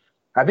far.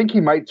 I think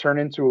he might turn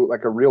into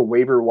like a real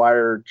waiver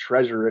wire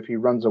treasure if he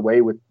runs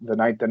away with the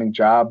ninth inning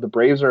job. The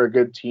Braves are a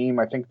good team.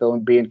 I think they'll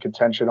be in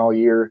contention all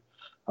year.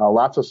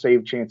 Lots of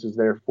save chances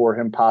there for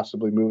him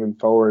possibly moving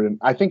forward. And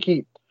I think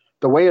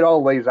the way it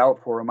all lays out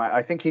for him,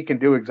 I think he can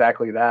do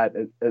exactly that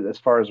as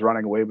far as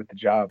running away with the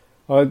job.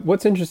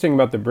 What's interesting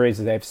about the Braves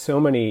is they have so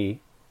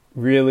many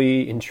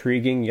really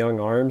intriguing young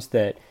arms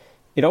that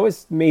it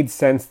always made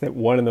sense that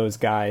one of those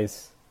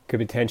guys could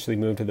potentially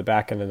move to the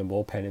back end of the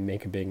bullpen and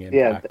make a big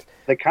impact. Yeah,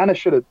 they kind of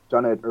should have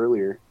done it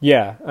earlier.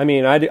 Yeah, I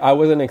mean, I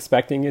wasn't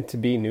expecting it to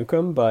be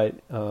Newcomb, but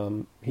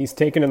he's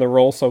taken in the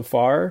role so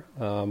far.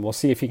 We'll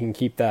see if he can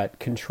keep that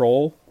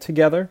control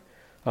together.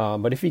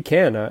 But if he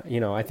can,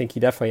 I think he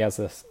definitely has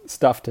the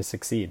stuff to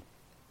succeed.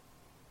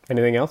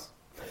 Anything else?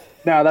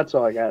 No, that's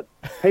all I got.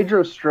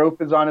 Pedro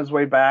Strop is on his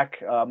way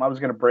back. I was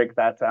going to break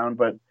that down,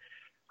 but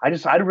I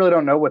really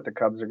don't know what the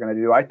Cubs are going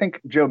to do. I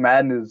think Joe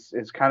Madden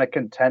is kind of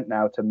content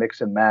now to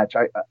mix and match.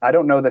 I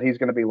don't know that he's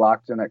going to be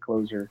locked in at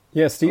closer.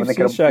 Yeah, Steve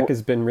Cishek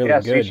has been really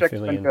good. Yeah, Cishek's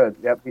been good.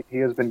 Yep, he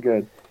has been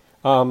good.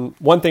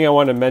 One thing I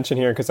want to mention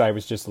here, because I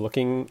was just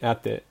looking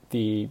at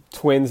the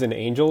Twins and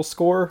Angels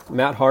score.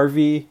 Matt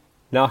Harvey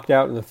knocked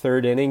out in the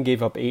third inning,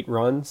 gave up 8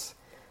 runs.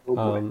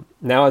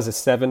 Now has a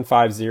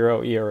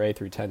 7.50 ERA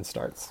through 10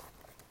 starts.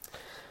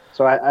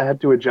 So I had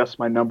to adjust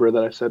my number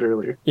that I said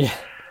earlier. Yeah,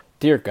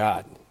 dear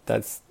God.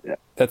 That's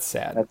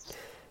sad.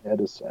 That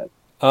is sad.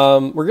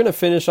 We're going to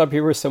finish up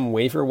here with some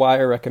waiver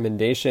wire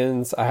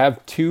recommendations. I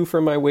have 2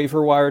 from my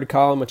waiver wired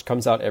column, which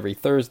comes out every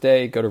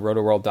Thursday. Go to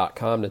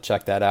rotoworld.com to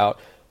check that out.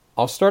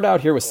 I'll start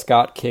out here with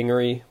Scott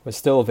Kingery, was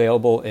still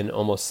available in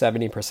almost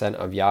 70%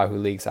 of Yahoo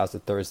leagues as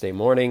of Thursday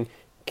morning.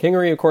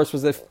 Kingery, of course,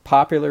 was a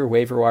popular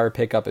waiver wire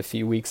pickup a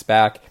few weeks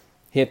back.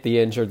 Hit the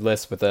injured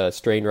list with a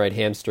strained right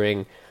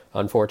hamstring,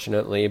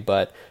 unfortunately,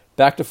 but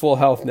back to full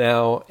health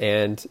now,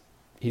 and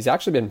he's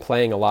actually been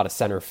playing a lot of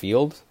center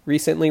field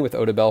recently with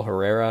Odubel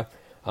Herrera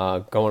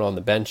going on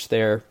the bench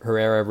there.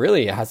 Herrera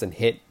really hasn't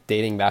hit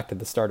dating back to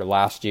the start of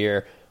last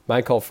year.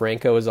 Michael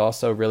Franco has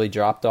also really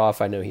dropped off.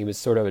 I know he was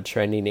sort of a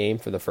trendy name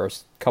for the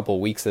first couple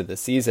weeks of the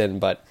season,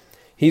 but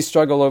he's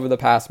struggled over the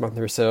past month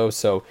or so.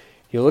 So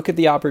you look at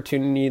the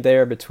opportunity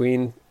there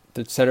between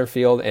the center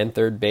field and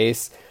third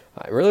base.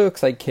 It really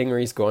looks like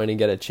Kingery's going to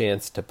get a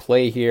chance to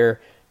play here.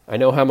 I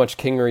know how much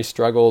Kingery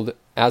struggled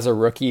as a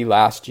rookie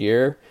last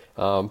year.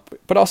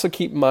 But also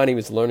keep in mind he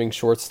was learning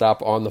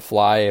shortstop on the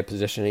fly, a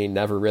position he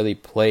never really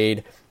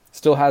played.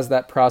 Still has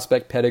that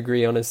prospect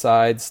pedigree on his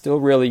side, still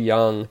really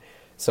young.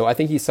 So I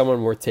think he's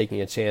someone worth taking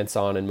a chance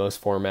on in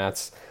most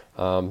formats,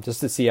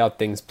 just to see how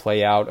things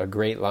play out. A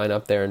great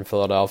lineup there in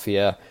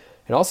Philadelphia.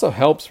 It also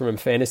helps from a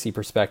fantasy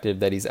perspective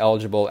that he's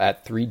eligible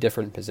at 3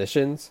 different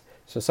positions.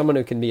 So someone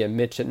who can be a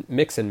mix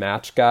and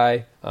match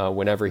guy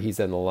whenever he's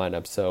in the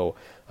lineup. So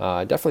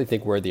I definitely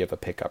think worthy of a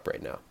pickup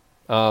right now.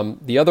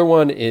 The other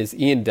one is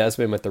Ian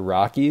Desmond with the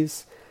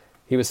Rockies.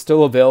 He was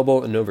still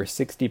available in over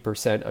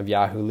 60% of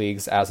Yahoo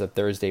leagues as of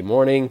Thursday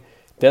morning.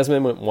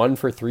 Desmond went 1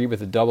 for 3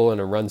 with a double and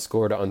a run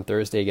scored on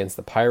Thursday against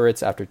the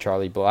Pirates after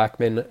Charlie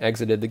Blackmon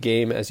exited the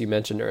game, as you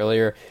mentioned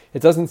earlier.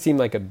 It doesn't seem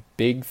like a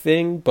big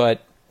thing,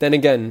 but then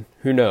again,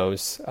 who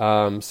knows?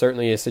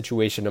 Certainly a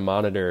situation to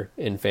monitor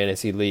in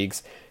fantasy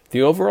leagues.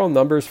 The overall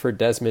numbers for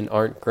Desmond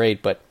aren't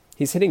great, but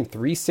he's hitting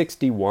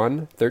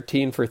 .361,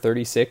 13 for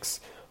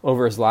 36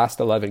 over his last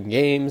 11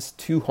 games,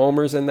 2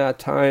 homers in that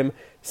time,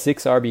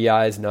 6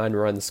 RBIs, 9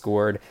 runs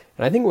scored.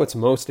 And I think what's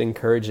most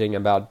encouraging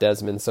about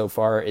Desmond so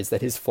far is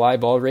that his fly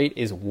ball rate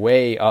is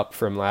way up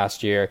from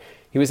last year.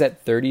 He was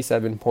at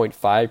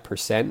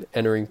 37.5%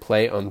 entering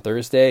play on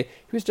Thursday.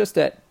 He was just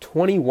at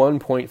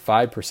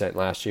 21.5%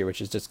 last year,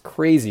 which is just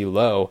crazy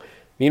low.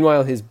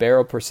 Meanwhile, his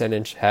barrel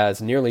percentage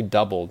has nearly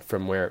doubled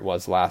from where it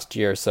was last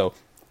year. So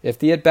if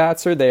the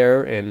at-bats are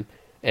there, and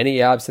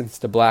any absence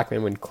to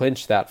Blackmon would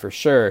clinch that for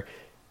sure,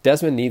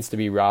 Desmond needs to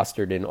be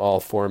rostered in all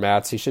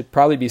formats. He should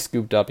probably be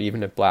scooped up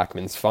even if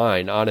Blackmon's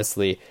fine,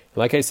 honestly.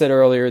 Like I said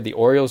earlier, the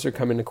Orioles are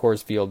coming to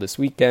Coors Field this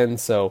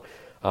weekend, so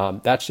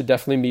that should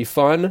definitely be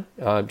fun.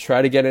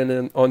 Try to get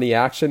in on the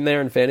action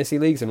there in fantasy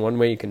leagues, and one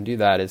way you can do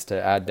that is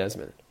to add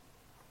Desmond.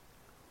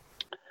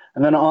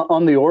 And then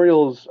on the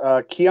Orioles,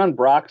 Keon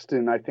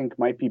Broxton, I think,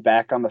 might be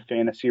back on the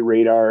fantasy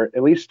radar,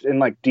 at least in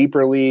like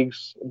deeper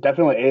leagues,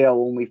 definitely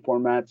AL-only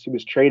formats. He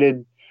was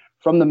traded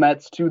from the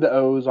Mets to the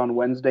O's on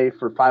Wednesday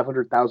for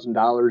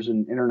 $500,000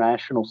 in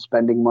international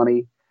spending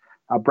money.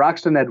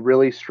 Broxton had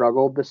really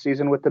struggled this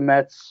season with the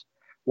Mets.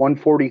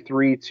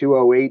 143,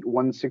 208,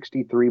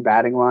 163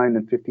 batting line,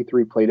 and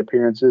 53 plate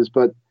appearances.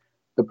 But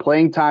the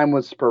playing time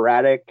was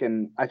sporadic,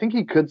 and I think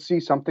he could see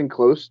something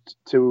close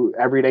to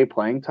everyday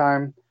playing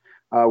time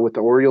with the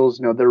Orioles.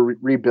 You know, they're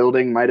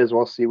rebuilding, might as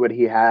well see what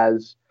he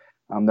has.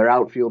 Their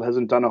outfield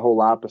hasn't done a whole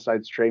lot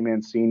besides Trey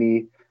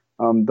Mancini.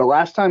 The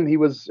last time he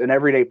was an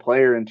everyday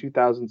player in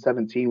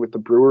 2017 with the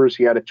Brewers,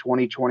 he had a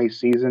 2020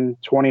 season,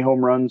 20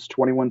 home runs,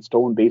 21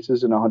 stolen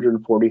bases in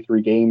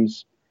 143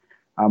 games.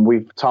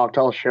 We've talked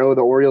all show.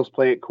 The Orioles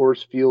play at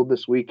Coors Field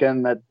this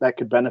weekend. That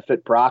could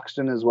benefit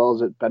Broxton as well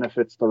as it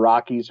benefits the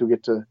Rockies, who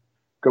get to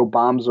go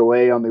bombs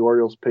away on the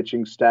Orioles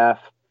pitching staff.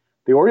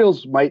 The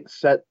Orioles might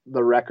set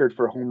the record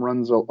for home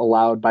runs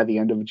allowed by the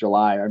end of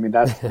July. I mean,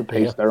 that's the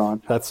pace they're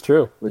on. That's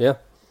true. Yeah.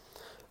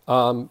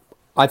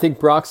 I think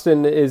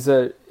Broxton is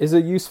a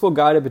useful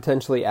guy to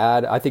potentially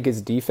add. I think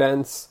his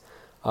defense,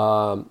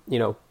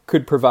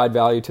 could provide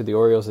value to the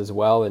Orioles as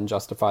well and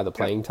justify the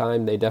playing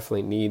time. They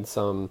definitely need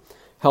some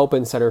help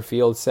in center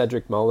field.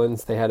 Cedric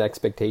Mullins, they had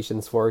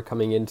expectations for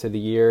coming into the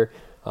year,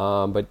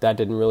 but that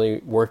didn't really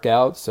work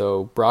out.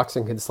 So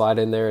Broxton could slide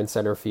in there in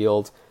center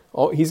field.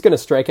 Oh, he's going to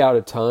strike out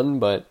a ton,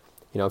 but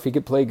if he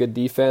could play good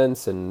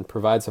defense and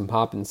provide some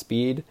pop and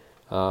speed,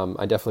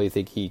 I definitely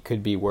think he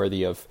could be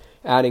worthy of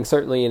adding,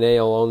 certainly in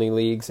AL-only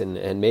leagues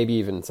and maybe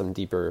even some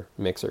deeper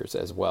mixers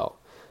as well.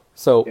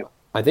 So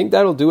I think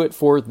that'll do it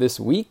for this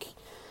week.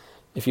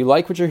 If you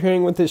like what you're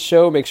hearing with this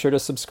show, make sure to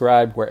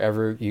subscribe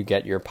wherever you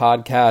get your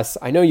podcasts.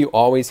 I know you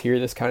always hear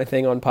this kind of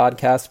thing on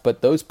podcasts,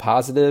 but those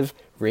positive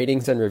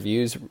ratings and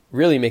reviews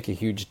really make a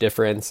huge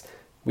difference.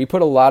 We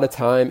put a lot of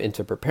time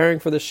into preparing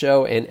for the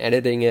show and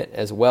editing it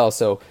as well.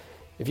 So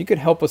if you could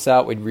help us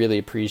out, we'd really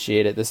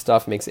appreciate it. This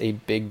stuff makes a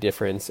big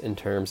difference in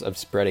terms of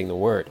spreading the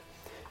word.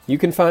 You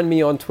can find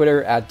me on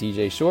Twitter at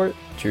DJ Short,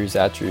 Drew's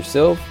at Drew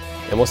Silv,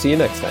 and we'll see you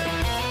next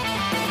time.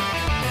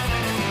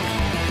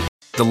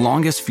 The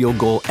longest field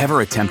goal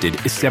ever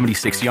attempted is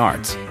 76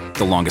 yards.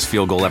 The longest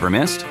field goal ever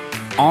missed?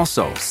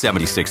 Also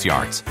 76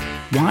 yards.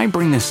 Why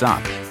bring this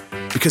up?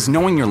 Because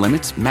knowing your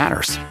limits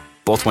matters,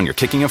 both when you're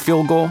kicking a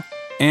field goal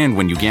and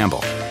when you gamble.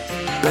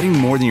 Betting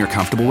more than you're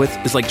comfortable with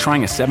is like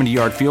trying a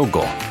 70-yard field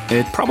goal.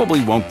 It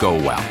probably won't go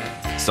well.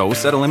 So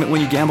set a limit when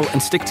you gamble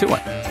and stick to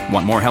it.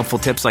 Want more helpful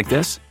tips like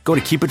this? Go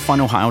to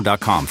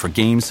keepitfunohio.com for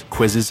games,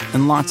 quizzes,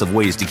 and lots of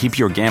ways to keep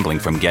your gambling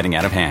from getting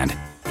out of hand.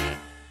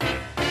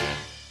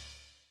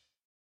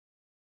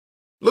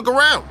 Look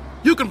around.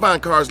 You can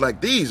find cars like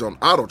these on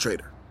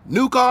AutoTrader.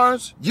 New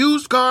cars,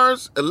 used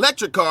cars,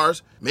 electric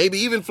cars, maybe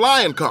even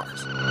flying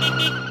cars.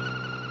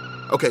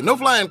 Okay, no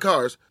flying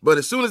cars, but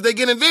as soon as they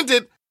get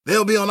invented,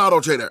 they'll be on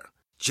AutoTrader.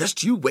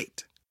 Just you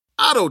wait.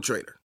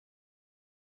 AutoTrader.